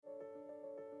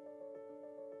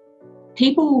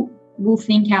people will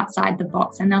think outside the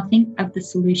box and they'll think of the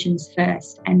solutions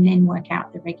first and then work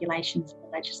out the regulations and the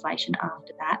legislation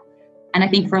after that. And I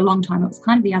think for a long time it was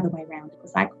kind of the other way around. It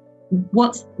was like,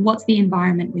 what's the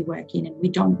environment we work in, and we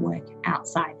don't work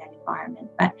outside that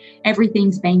environment. But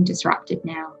everything's being disrupted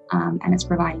now, and it's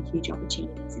providing huge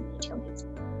opportunities in the utilities.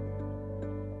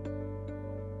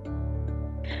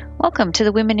 Welcome to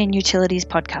the Women in Utilities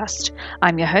podcast.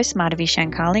 I'm your host, Madhavi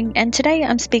Shankarling, and today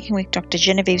I'm speaking with Dr.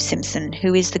 Genevieve Simpson,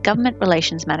 who is the Government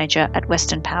Relations Manager at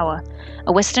Western Power,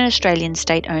 a Western Australian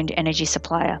state-owned energy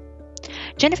supplier.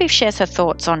 Genevieve shares her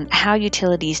thoughts on how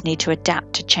utilities need to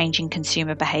adapt to changing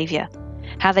consumer behaviour,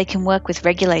 how they can work with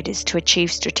regulators to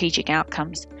achieve strategic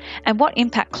outcomes, and what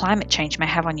impact climate change may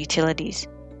have on utilities.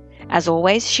 As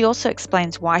always, she also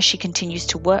explains why she continues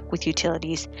to work with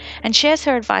utilities and shares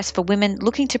her advice for women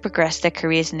looking to progress their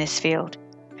careers in this field.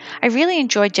 I really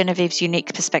enjoyed Genevieve's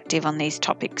unique perspective on these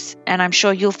topics, and I'm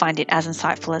sure you'll find it as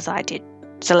insightful as I did.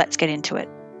 So let's get into it.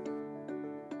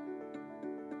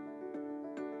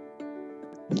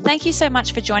 Thank you so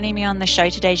much for joining me on the show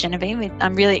today, Genevieve.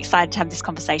 I'm really excited to have this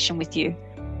conversation with you.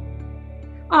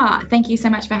 Thank you so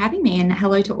much for having me, and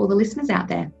hello to all the listeners out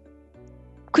there.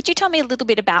 Could you tell me a little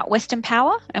bit about Western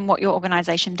Power and what your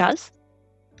organisation does?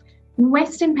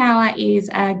 Western Power is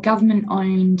a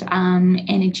government-owned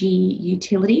energy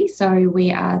utility. So we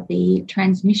are the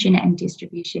transmission and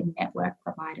distribution network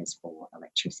providers for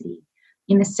electricity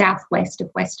in the southwest of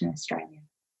Western Australia.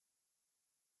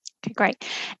 Okay, great.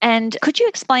 And could you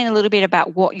explain a little bit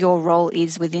about what your role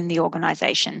is within the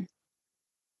organisation?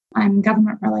 I'm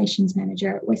Government Relations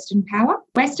Manager at Western Power.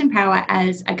 Western Power,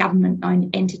 as a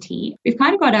government-owned entity, we've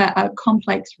kind of got a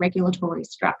complex regulatory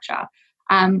structure,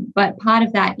 but part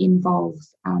of that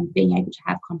involves being able to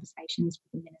have conversations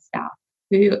with the Minister,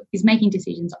 who is making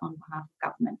decisions on behalf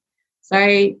of government.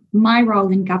 So my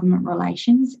role in government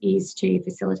relations is to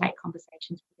facilitate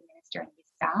conversations with the Minister and his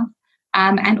staff,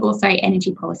 and also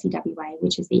Energy Policy WA,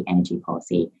 which is the energy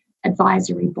policy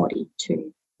advisory body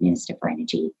to Minister for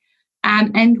Energy.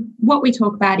 And what we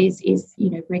talk about is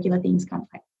regular things, kind of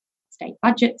like state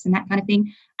budgets and that kind of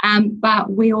thing.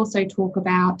 But we also talk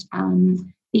about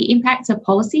the impacts of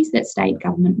policies that state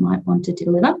government might want to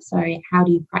deliver. So how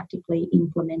do you practically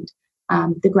implement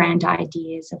the grand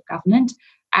ideas of government?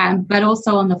 But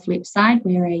also on the flip side,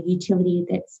 we're a utility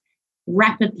that's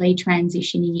rapidly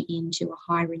transitioning into a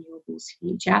high renewables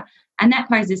future. And that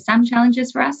poses some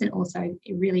challenges for us and also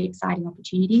really exciting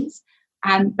opportunities.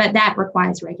 But that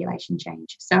requires regulation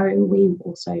change. So we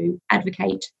also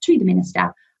advocate to the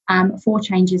Minister for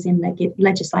changes in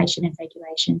legislation and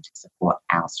regulation to support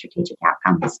our strategic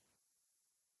outcomes.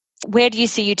 Where do you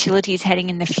see utilities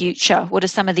heading in the future? What are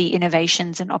some of the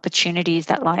innovations and opportunities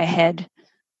that lie ahead?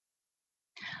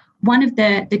 One of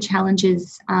the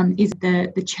challenges is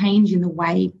the change in the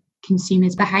way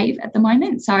consumers behave at the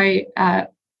moment. So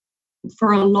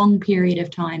for a long period of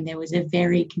time, there was a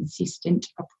very consistent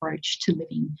approach to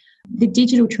living. The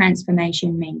digital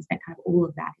transformation means that kind of all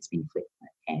of that has been flipped on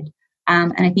its head.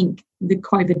 And I think the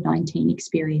COVID-19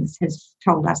 experience has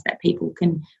told us that people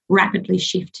can rapidly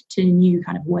shift to new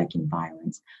kind of work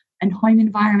environments and home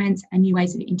environments and new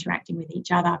ways of interacting with each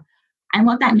other. And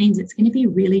what that means, it's going to be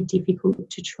really difficult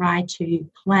to try to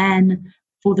plan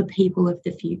for the people of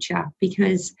the future,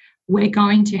 because we're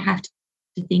going to have to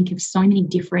think of so many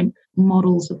different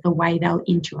models of the way they'll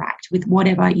interact with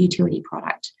whatever utility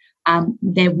product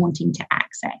they're wanting to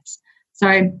access.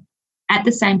 So at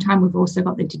the same time, we've also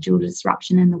got the digital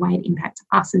disruption and the way it impacts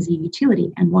us as a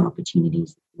utility and what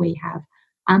opportunities we have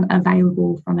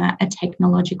available from a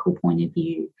technological point of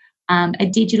view, a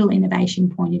digital innovation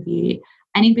point of view,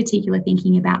 and in particular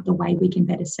thinking about the way we can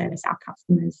better service our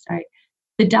customers. So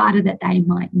the data that they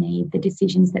might need, the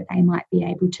decisions that they might be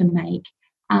able to make,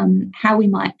 how we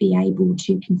might be able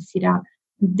to consider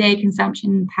their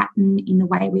consumption pattern in the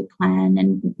way we plan,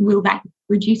 and will that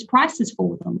reduce prices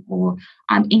for them or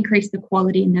increase the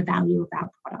quality and the value of our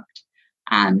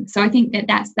product. So I think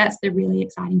that's the really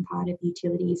exciting part of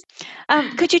utilities.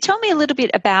 Could you tell me a little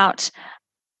bit about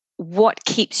what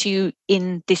keeps you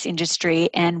in this industry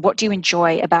and what do you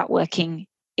enjoy about working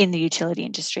in the utility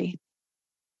industry?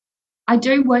 I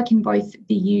do work in both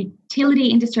the utility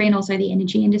industry and also the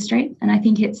energy industry, and I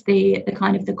think it's the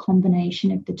kind of the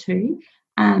combination of the two.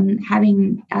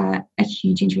 Having a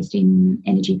huge interest in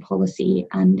energy policy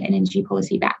and an energy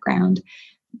policy background,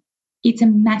 it's a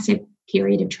massive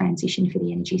period of transition for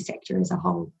the energy sector as a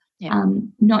whole. Yeah.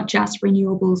 Not just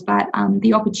renewables, but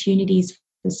the opportunities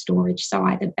for storage, so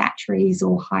either batteries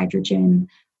or hydrogen,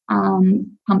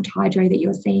 pumped hydro that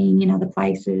you're seeing in other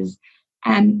places.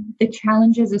 And the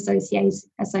challenges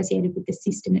associated with the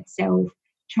system itself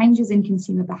changes in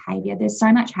consumer behaviour. There's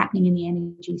so much happening in the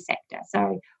energy sector.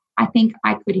 So I think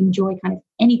I could enjoy kind of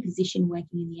any position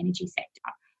working in the energy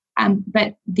sector.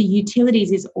 But the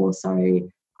utilities is also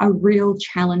a real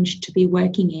challenge to be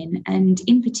working in. And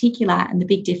in particular, and the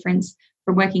big difference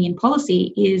from working in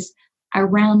policy is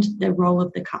around the role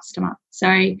of the customer.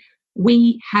 So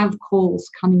we have calls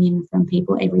coming in from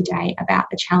people every day about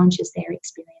the challenges they're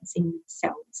experiencing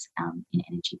themselves in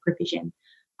energy provision.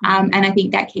 And I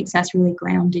think that keeps us really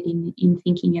grounded in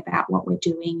thinking about what we're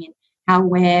doing and how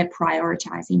we're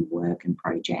prioritising work and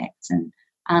projects and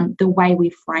the way we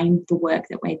frame the work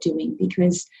that we're doing,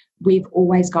 because we've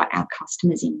always got our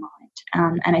customers in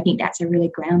mind. And I think that's a really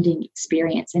grounding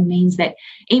experience, and means that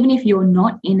even if you're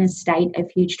not in a state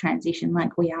of huge transition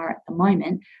like we are at the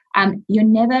moment, you're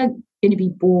never going to be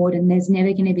bored, and there's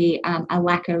never going to be a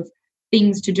lack of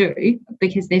things to do,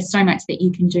 because there's so much that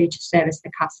you can do to service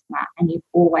the customer, and you've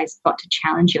always got to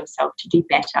challenge yourself to do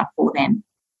better for them.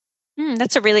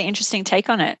 That's a really interesting take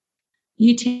on it.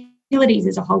 Utilities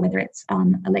as a whole, whether it's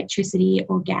electricity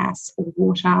or gas or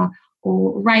water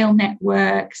or rail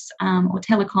networks or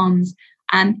telecoms,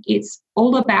 it's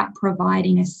all about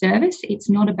providing a service. It's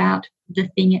not about the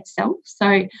thing itself.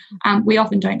 So we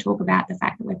often don't talk about the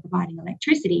fact that we're providing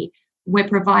electricity. We're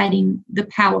providing the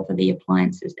power for the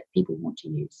appliances that people want to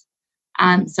use.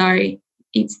 So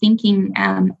it's thinking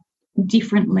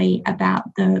differently about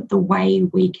the way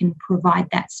we can provide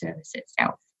that service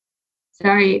itself. So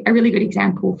a really good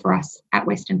example for us at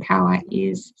Western Power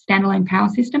is standalone power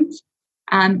systems.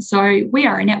 So we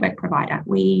are a network provider.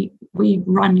 We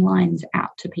run lines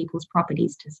out to people's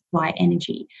properties to supply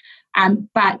energy.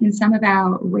 But in some of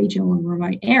our regional and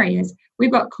remote areas,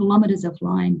 we've got kilometres of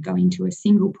line going to a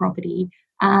single property,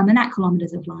 and that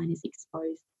kilometres of line is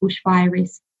exposed to bushfire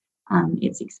risk.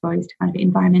 It's exposed to kind of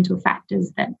environmental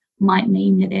factors that might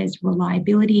mean that there's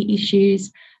reliability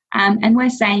issues. And we're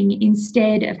saying,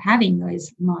 instead of having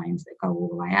those lines that go all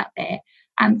the way out there,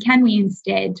 can we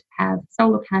instead have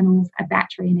solar panels, a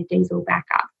battery and a diesel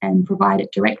backup, and provide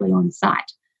it directly on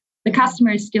site? The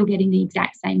customer is still getting the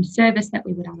exact same service that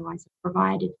we would otherwise have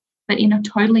provided, but in a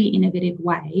totally innovative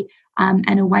way,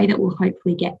 and a way that will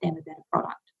hopefully get them a better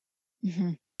product.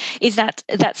 Mm-hmm. Is that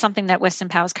something that Western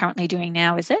Power is currently doing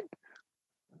now, is it?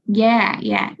 Yeah.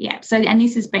 So, and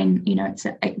this has been, it's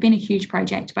been a huge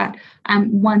project, but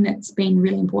one that's been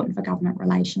really important for government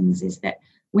relations is that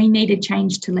we needed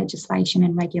change to legislation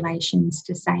and regulations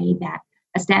to say that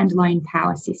a standalone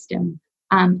power system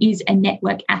is a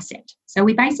network asset. So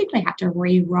we basically had to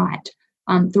rewrite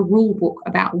the rule book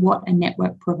about what a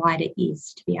network provider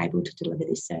is to be able to deliver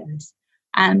this service.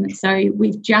 So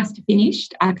we've just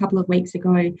finished a couple of weeks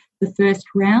ago the first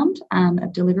round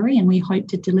of delivery, and we hope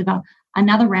to deliver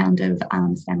another round of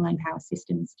standalone power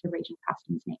systems to regional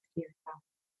customers next year as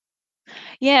well.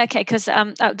 Yeah, okay, because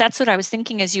that's what I was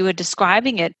thinking as you were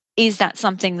describing it. Is that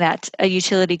something that a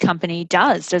utility company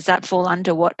does? Does that fall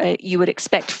under what you would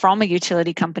expect from a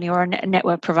utility company or a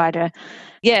network provider?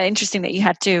 Yeah, interesting that you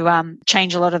had to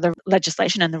change a lot of the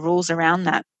legislation and the rules around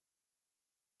that.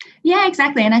 Yeah,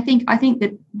 exactly. And I think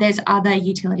that there's other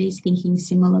utilities thinking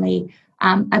similarly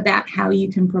about how you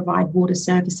can provide water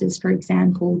services, for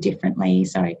example, differently.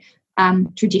 So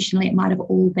traditionally it might have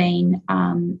all been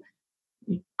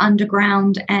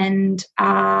underground and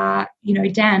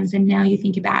dams, and now you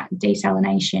think about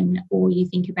desalination, or you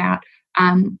think about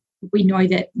we know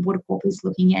that Water Corp is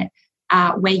looking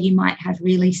at where you might have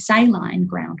really saline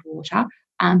groundwater,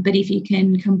 but if you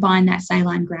can combine that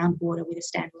saline groundwater with a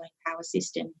standalone power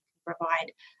system,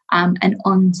 provide an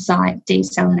on-site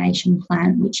desalination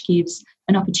plant, which gives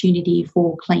an opportunity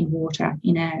for clean water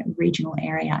in a regional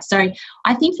area. So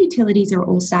I think utilities are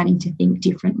all starting to think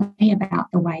differently about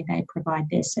the way they provide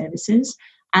their services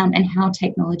and how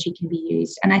technology can be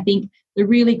used. And I think the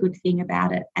really good thing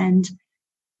about it, and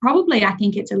probably I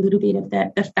think it's a little bit of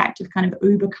the fact of kind of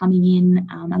Uber coming in,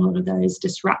 a lot of those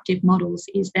disruptive models,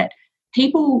 is that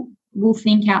people will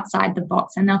think outside the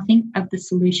box and they'll think of the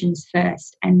solutions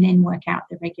first and then work out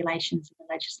the regulations and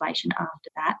the legislation after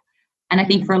that. And I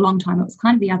think for a long time it was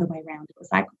kind of the other way around. It was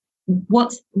like,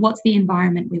 what's the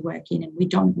environment we work in, and we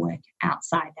don't work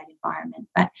outside that environment.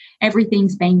 But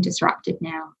everything's being disrupted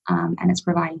now, and it's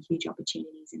providing huge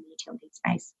opportunities in the utility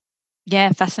space.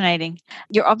 Yeah, fascinating.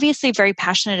 You're obviously very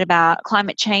passionate about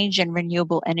climate change and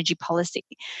renewable energy policy.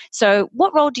 So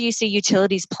what role do you see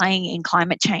utilities playing in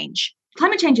climate change?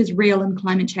 Climate change is real and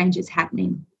climate change is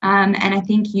happening. And I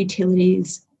think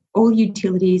all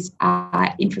utilities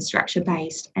are infrastructure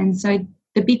based. And so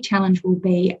the big challenge will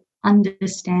be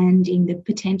understanding the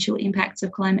potential impacts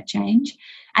of climate change.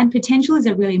 And potential is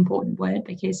a really important word,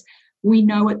 because we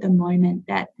know at the moment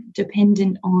that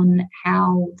dependent on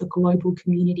how the global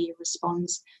community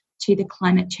responds to the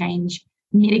climate change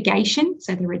mitigation,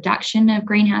 so the reduction of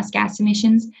greenhouse gas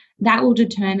emissions, that will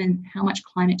determine how much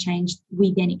climate change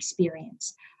we then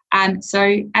experience.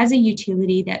 So as a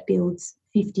utility that builds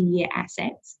 50-year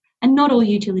assets, and not all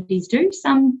utilities do,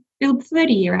 some build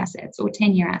 30-year assets or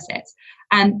 10-year assets,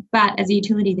 but as a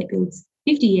utility that builds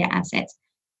 50-year assets,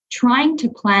 trying to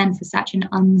plan for such an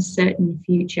uncertain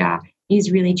future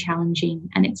is really challenging,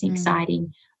 and it's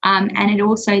exciting. And it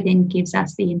also then gives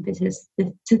us the impetus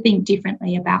to think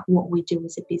differently about what we do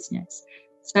as a business.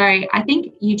 So I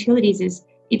think utilities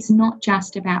it's not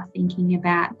just about thinking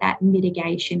about that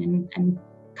mitigation and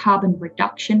carbon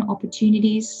reduction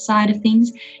opportunities side of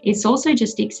things. It's also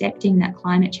just accepting that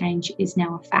climate change is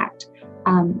now a fact,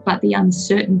 but the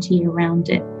uncertainty around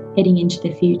it heading into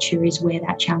the future is where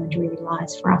that challenge really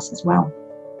lies for us as well.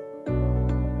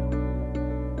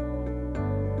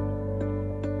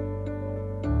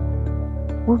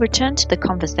 We'll return to the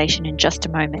conversation in just a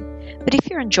moment, but if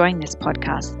you're enjoying this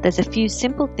podcast, there's a few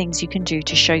simple things you can do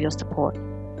to show your support.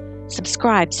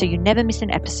 Subscribe so you never miss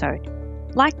an episode.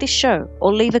 Like this show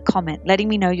or leave a comment letting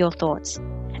me know your thoughts.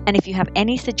 And if you have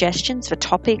any suggestions for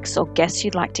topics or guests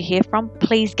you'd like to hear from,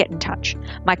 please get in touch.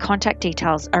 My contact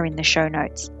details are in the show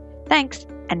notes. Thanks,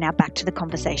 and now back to the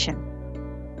conversation.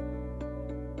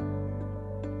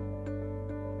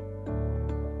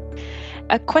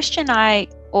 A question I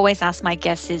always ask my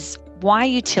guests is, why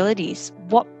utilities?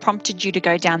 What prompted you to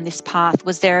go down this path?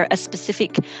 Was there a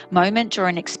specific moment or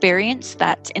an experience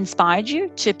that inspired you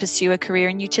to pursue a career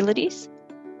in utilities?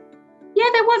 Yeah,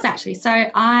 there was actually.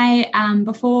 So I,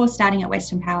 before starting at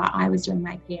Western Power, I was doing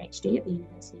my PhD at the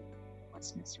University of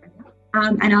Western Australia.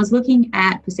 And I was looking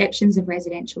at perceptions of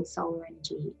residential solar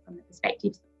energy from the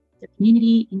perspective of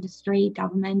community, industry,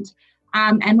 government.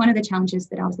 And one of the challenges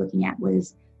that I was looking at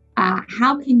was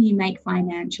how can you make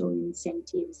financial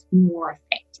incentives more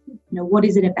effective? What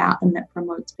is it about them that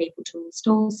promotes people to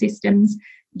install systems?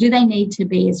 Do they need to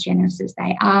be as generous as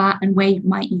they are? And where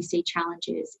might you see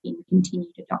challenges in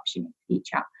continued adoption in the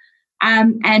future?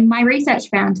 And my research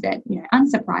found that,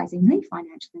 unsurprisingly,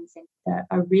 financial incentives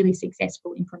are really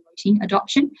successful in promoting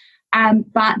adoption.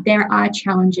 But there are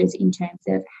challenges in terms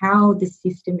of how the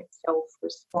system itself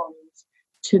responds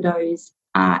to those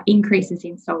increases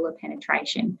in solar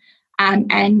penetration.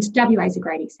 And WA is a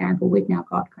great example. We've now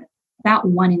got about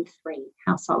 1 in 3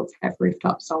 households have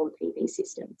rooftop solar PV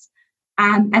systems.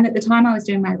 And at the time I was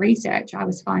doing my research, I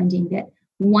was finding that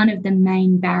one of the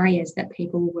main barriers that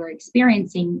people were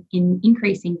experiencing in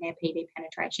increasing their PV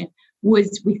penetration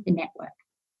was with the network.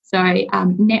 So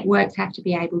networks have to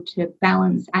be able to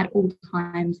balance at all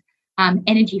times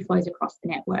energy flows across the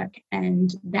network.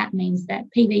 And that means that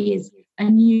PV is a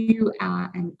new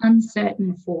and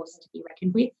uncertain force to be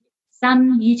reckoned with.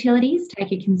 Some utilities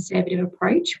take a conservative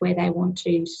approach where they want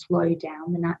to slow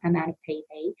down the amount of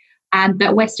PV.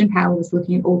 But Western Power was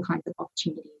looking at all kinds of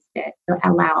opportunities that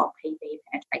allow PV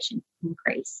penetration to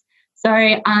increase. So,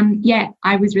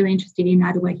 I was really interested in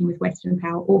either working with Western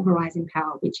Power or Horizon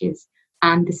Power, which is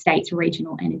the state's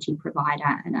regional energy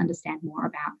provider, and understand more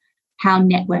about how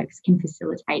networks can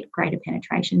facilitate greater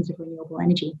penetrations of renewable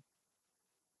energy.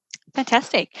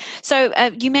 Fantastic. So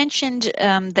you mentioned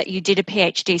that you did a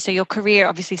PhD, so your career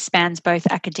obviously spans both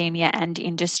academia and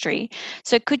industry.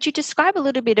 So could you describe a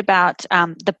little bit about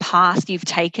the path you've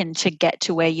taken to get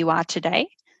to where you are today?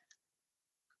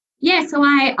 Yeah, so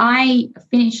I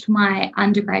finished my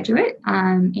undergraduate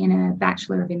in a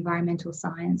Bachelor of Environmental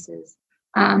Sciences,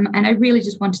 and I really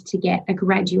just wanted to get a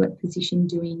graduate position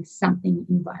doing something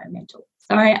environmental.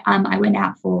 So I went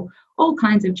out for all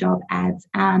kinds of job ads,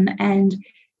 and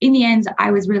in the end,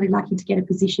 I was really lucky to get a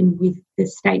position with the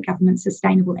state government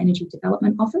Sustainable Energy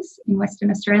Development Office in Western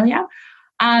Australia.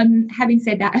 Having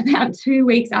said that, about 2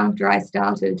 weeks after I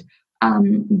started,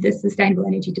 the Sustainable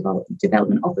Energy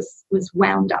Development Office was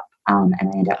wound up, and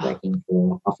I ended up working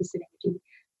for Office of Energy.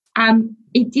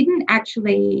 It didn't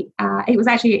actually, it was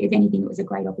actually, if anything, it was a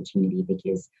great opportunity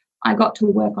because I got to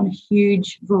work on a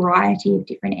huge variety of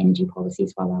different energy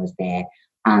policies while I was there.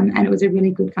 And it was a really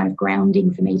good kind of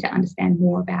grounding for me to understand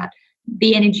more about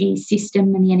the energy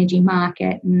system and the energy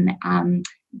market and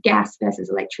gas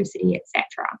versus electricity,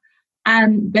 etc.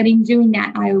 But in doing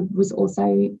that, I was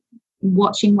also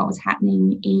watching what was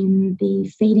happening in the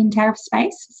feed-in tariff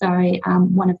space. So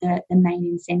one of the main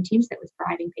incentives that was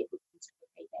driving people to consider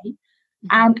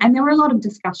PV. And there were a lot of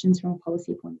discussions from a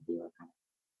policy point of view of kind of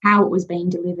how it was being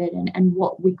delivered and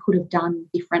what we could have done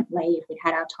differently if we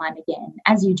had our time again,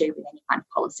 as you do with any kind of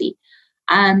policy.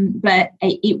 But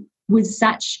it was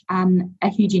such a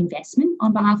huge investment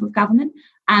on behalf of government.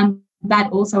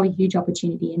 but also a huge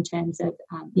opportunity in terms of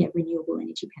renewable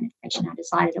energy penetration. I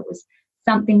decided it was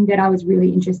something that I was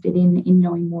really interested in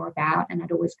knowing more about, and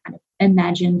I'd always kind of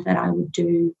imagined that I would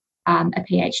do a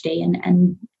PhD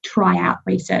and try out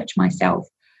research myself.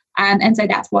 And so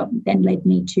that's what then led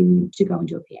me to go and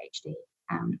do a PhD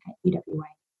at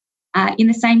UWA in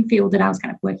the same field that I was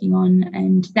kind of working on.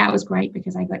 And that was great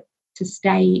because I got to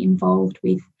stay involved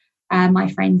with my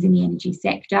friends in the energy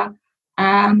sector.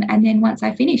 And then once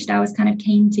I finished, I was kind of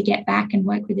keen to get back and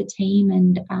work with a team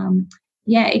and,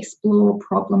 explore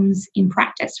problems in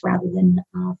practice rather than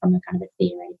from a kind of a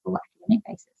theoretical academic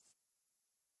basis.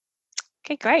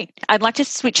 Okay, great. I'd like to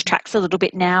switch tracks a little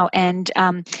bit now and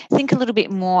think a little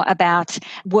bit more about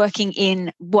working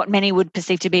in what many would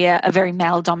perceive to be a very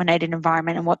male-dominated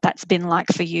environment and what that's been like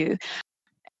for you.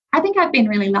 I think I've been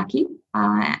really lucky.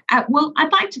 I'd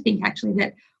like to think actually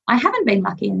that I haven't been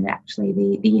lucky and that actually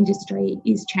the industry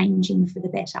is changing for the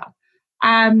better.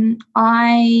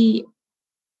 I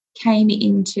came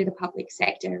into the public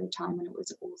sector at a time when it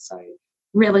was also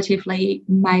relatively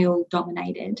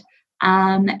male-dominated.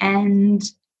 And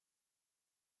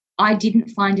I didn't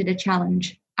find it a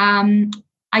challenge.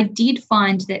 I did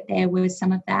find that there was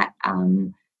some of that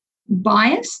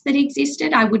bias that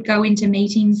existed. I would go into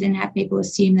meetings and have people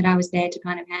assume that I was there to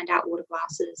kind of hand out water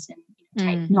glasses and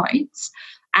take notes.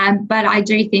 But I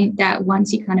do think that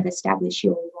once you kind of establish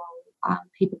your role,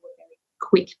 people were very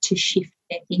quick to shift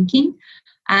their thinking.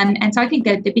 And so I think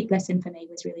that the big lesson for me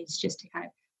was really just to kind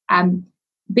of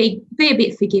be a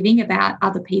bit forgiving about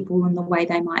other people and the way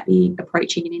they might be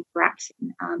approaching and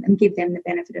interacting, and give them the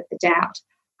benefit of the doubt,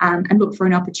 and look for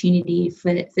an opportunity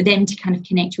for them to kind of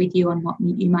connect with you on what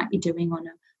you might be doing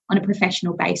on a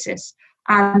professional basis.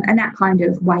 And that kind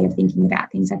of way of thinking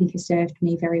about things I think has served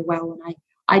me very well. And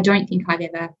I don't think I've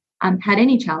ever had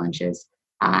any challenges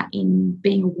in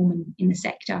being a woman in the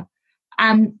sector.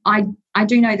 I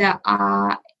do know that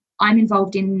I'm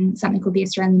involved in something called the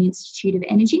Australian Institute of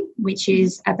Energy, which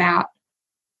is about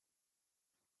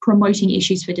promoting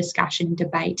issues for discussion and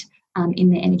debate in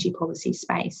the energy policy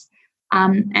space.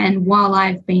 And while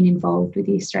I've been involved with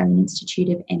the Australian Institute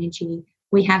of Energy,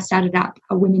 we have started up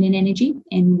a Women in Energy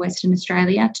in Western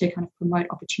Australia to kind of promote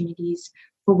opportunities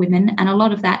for women. And a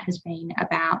lot of that has been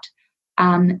about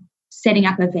setting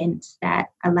up events that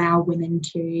allow women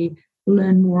to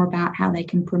learn more about how they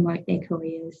can promote their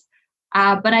careers.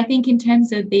 But I think in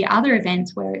terms of the other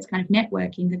events where it's kind of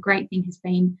networking, the great thing has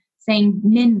been seeing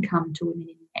men come to women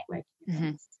in networking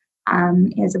events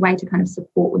as a way to kind of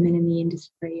support women in the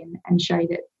industry and show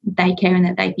that they care and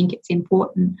that they think it's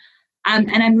important. And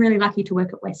I'm really lucky to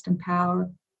work at Western Power.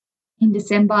 In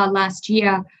December last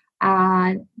year,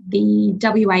 the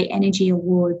WA Energy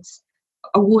Awards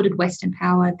awarded Western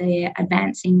Power their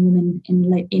Advancing Women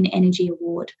in Energy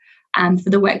Award for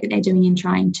the work that they're doing in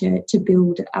trying to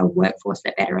build a workforce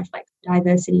that better reflects the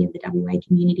diversity of the WA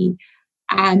community.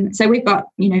 So we've got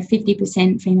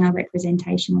 50% female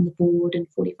representation on the board and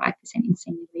 45% in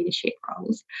senior leadership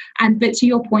roles. But to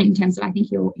your point in terms of, I think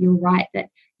you're right that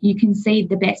you can see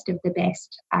the best of the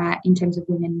best in terms of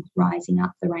women rising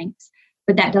up the ranks,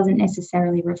 but that doesn't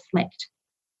necessarily reflect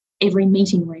every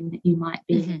meeting room that you might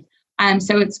be in.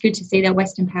 So it's good to see that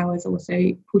Western Power is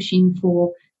also pushing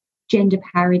for gender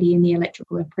parity in the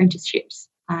electrical apprenticeships,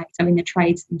 so in the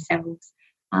trades themselves.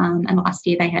 And last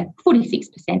year they had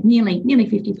 46%, nearly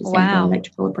 50% of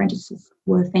electrical apprentices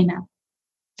were female.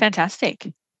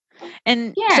 Fantastic.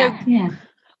 And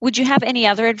would you have any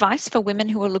other advice for women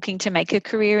who are looking to make a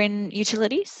career in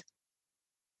utilities?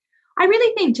 I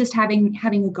really think just having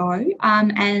a go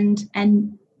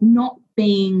and not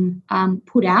being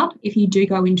put out if you do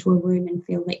go into a room and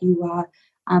feel that you are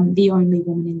the only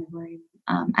woman in the room,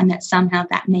 and that somehow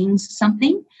that means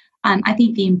something. I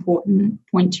think the important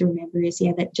point to remember is,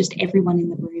 that just everyone in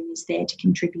the room is there to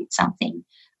contribute something,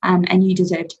 and you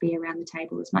deserve to be around the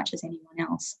table as much as anyone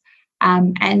else.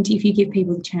 And if you give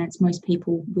people the chance, most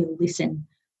people will listen.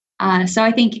 So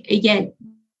I think,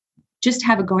 just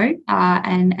have a go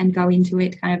and go into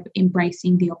it kind of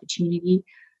embracing the opportunity.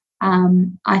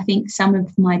 I think some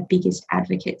of my biggest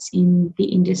advocates in the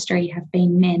industry have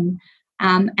been men,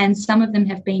 and some of them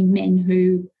have been men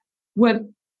who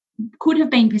could have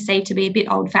been perceived to be a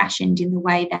bit old-fashioned in the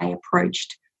way they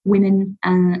approached women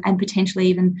and potentially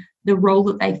even the role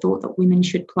that they thought that women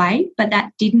should play, but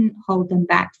that didn't hold them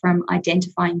back from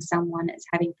identifying someone as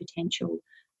having potential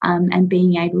and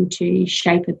being able to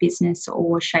shape a business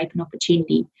or shape an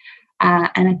opportunity.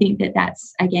 And I think that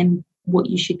that's, again, what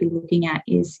you should be looking at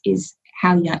is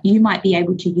how you might be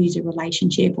able to use a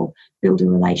relationship or build a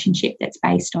relationship that's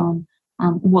based on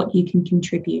what you can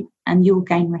contribute, and you'll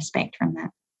gain respect from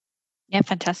that. Yeah,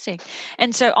 fantastic.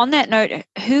 And so on that note,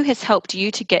 who has helped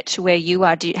you to get to where you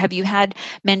are? Have you had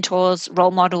mentors,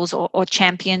 role models, or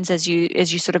champions, as you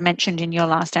sort of mentioned in your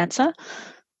last answer?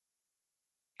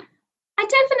 I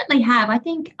definitely have. I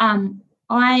think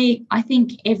I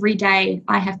think every day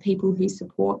I have people who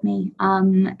support me,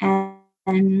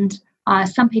 and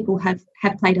some people have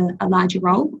played a larger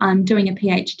role. Doing a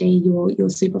PhD, your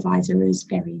supervisor is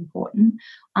very important,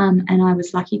 and I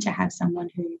was lucky to have someone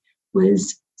who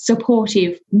was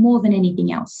supportive more than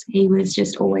anything else. He was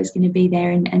just always going to be there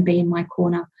and be in my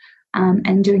corner.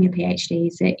 And doing a PhD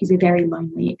is a very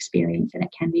lonely experience, and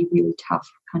it can be really tough,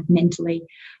 kind of mentally.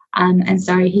 And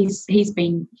so he's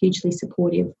been hugely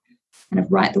supportive, kind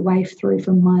of right the way through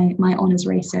from my honours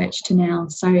research to now.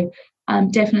 So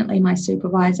definitely my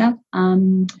supervisor.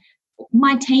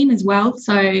 My team as well.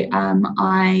 So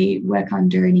I work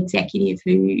under an executive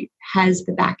who has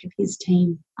the back of his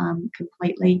team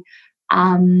completely,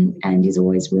 and is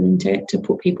always willing to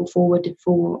put people forward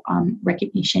for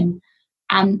recognition.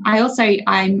 I'm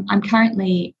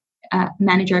currently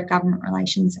manager of government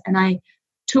relations, and I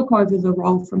took over the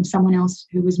role from someone else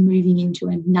who was moving into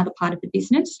another part of the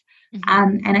business.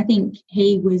 And I think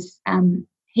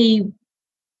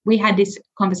we had this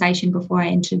conversation before I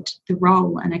entered the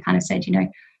role, and I kind of said,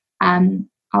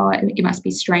 it must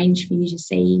be strange for you to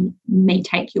see me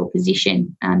take your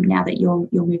position now that you're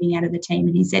moving out of the team.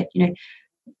 And he said,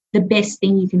 the best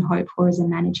thing you can hope for as a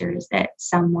manager is that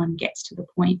someone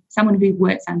someone who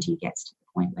works under you gets to the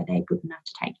point where they're good enough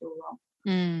to take your role.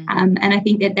 And I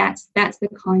think that's the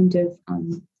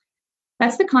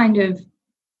kind of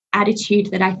attitude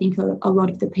that I think a lot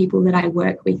of the people that I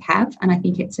work with have, and I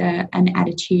think it's an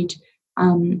attitude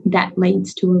that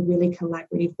leads to a really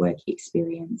collaborative work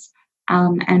experience,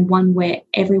 and one where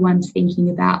everyone's thinking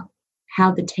about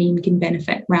how the team can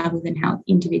benefit rather than how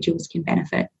individuals can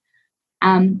benefit.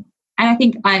 And I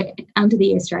think under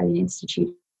the Australian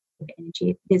Institute of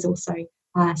Energy, there's also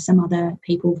some other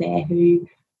people there who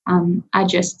are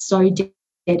just so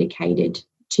dedicated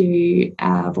to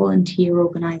volunteer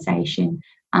organisation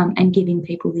and giving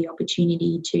people the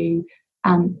opportunity to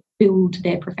build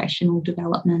their professional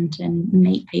development and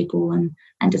meet people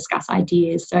and discuss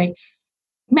ideas. So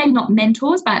maybe not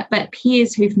mentors, but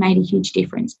peers who've made a huge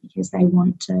difference because they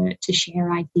want to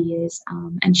share ideas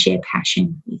and share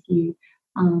passion with you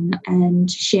and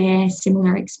share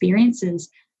similar experiences.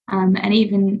 And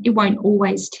even it won't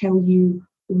always tell you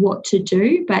what to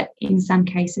do, but in some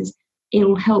cases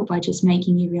it'll help by just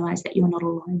making you realise that you're not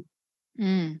alone.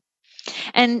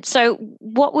 And so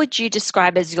what would you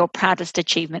describe as your proudest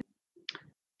achievement?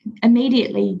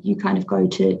 Immediately you kind of go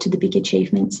to the big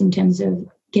achievements in terms of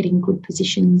getting good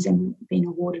positions and being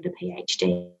awarded a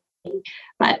PhD,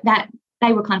 but that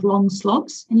they were kind of long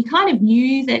slogs, and you kind of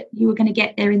knew that you were going to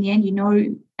get there in the end.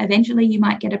 Eventually you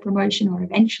might get a promotion, or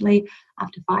eventually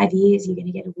after 5 years you're going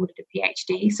to get awarded a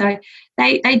PhD. So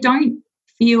they don't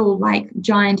feel like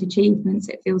giant achievements.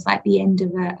 It feels like the end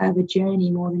of a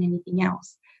journey more than anything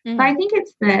else. But I think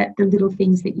it's the little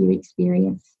things that you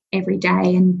experience every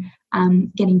day, and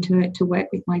getting to work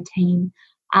with my team.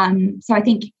 So I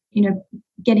think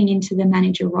getting into the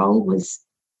manager role was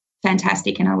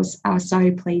fantastic, and I was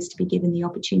so pleased to be given the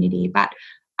opportunity. But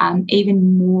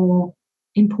even more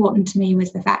important to me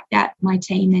was the fact that my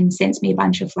team then sends me a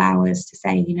bunch of flowers to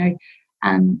say,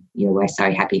 we're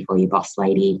so happy for you, boss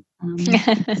lady.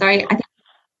 So I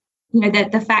think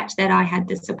that the fact that I had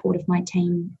the support of my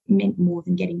team meant more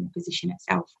than getting the position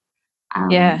itself.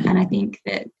 And I think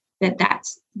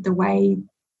that's the way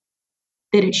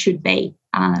that it should be.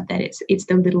 That it's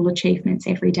the little achievements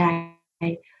every day.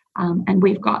 And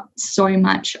we've got so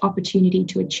much opportunity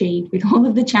to achieve with all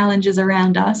of the challenges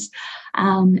around us.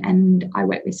 And I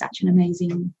work with such an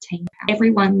amazing team.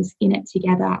 Everyone's in it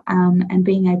together, and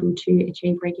being able to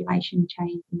achieve regulation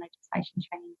change and legislation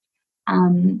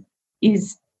change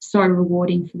is so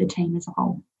rewarding for the team as a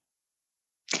whole.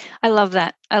 I love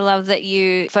that. I love that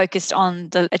you focused on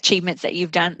the achievements that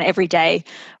you've done every day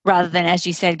rather than, as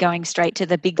you said, going straight to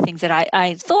the big things that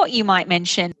I thought you might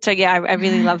mention. So, yeah, I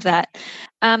really love that.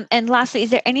 And lastly,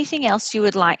 is there anything else you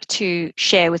would like to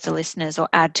share with the listeners or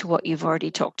add to what you've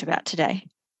already talked about today?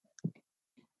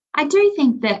 I do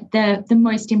think that the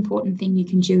most important thing you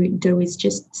can do is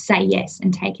just say yes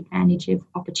and take advantage of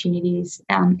opportunities.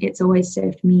 It's always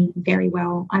served me very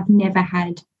well. I've never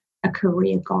had a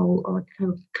career goal or a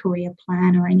career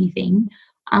plan or anything.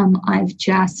 I've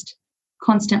just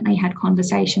constantly had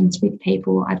conversations with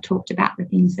people. I've talked about the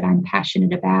things that I'm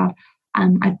passionate about.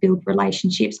 I'd build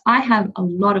relationships. I have a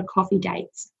lot of coffee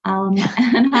dates, and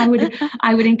I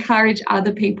would encourage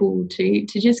other people to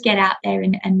just get out there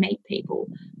and meet people,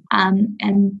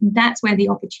 and that's where the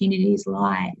opportunities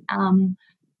lie.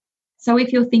 So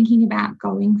if you're thinking about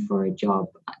going for a job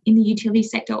in the utility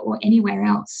sector or anywhere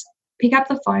else, pick up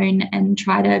the phone and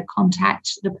try to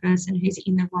contact the person who's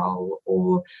in the role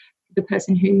or the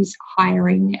person who's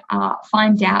hiring.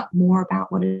 Find out more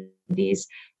about what it is,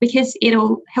 because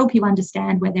it'll help you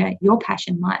understand whether your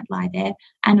passion might lie there,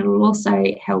 and it'll also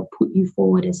help put you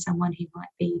forward as someone who might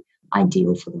be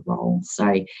ideal for the role.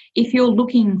 So if you're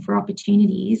looking for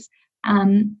opportunities,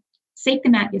 seek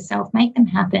them out yourself, make them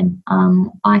happen.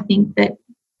 I think that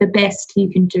the best you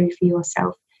can do for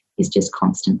yourself is just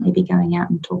constantly be going out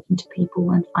and talking to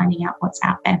people and finding out what's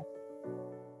out there.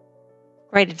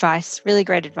 Great advice, really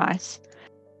great advice.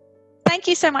 Thank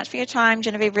you so much for your time,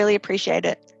 Genevieve. Really appreciate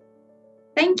it.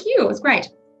 Thank you. It was great.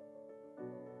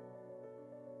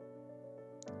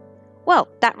 Well,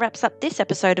 that wraps up this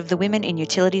episode of the Women in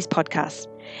Utilities podcast.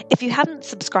 If you haven't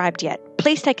subscribed yet,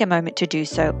 please take a moment to do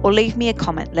so or leave me a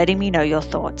comment letting me know your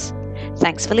thoughts.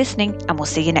 Thanks for listening, and we'll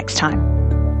see you next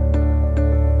time.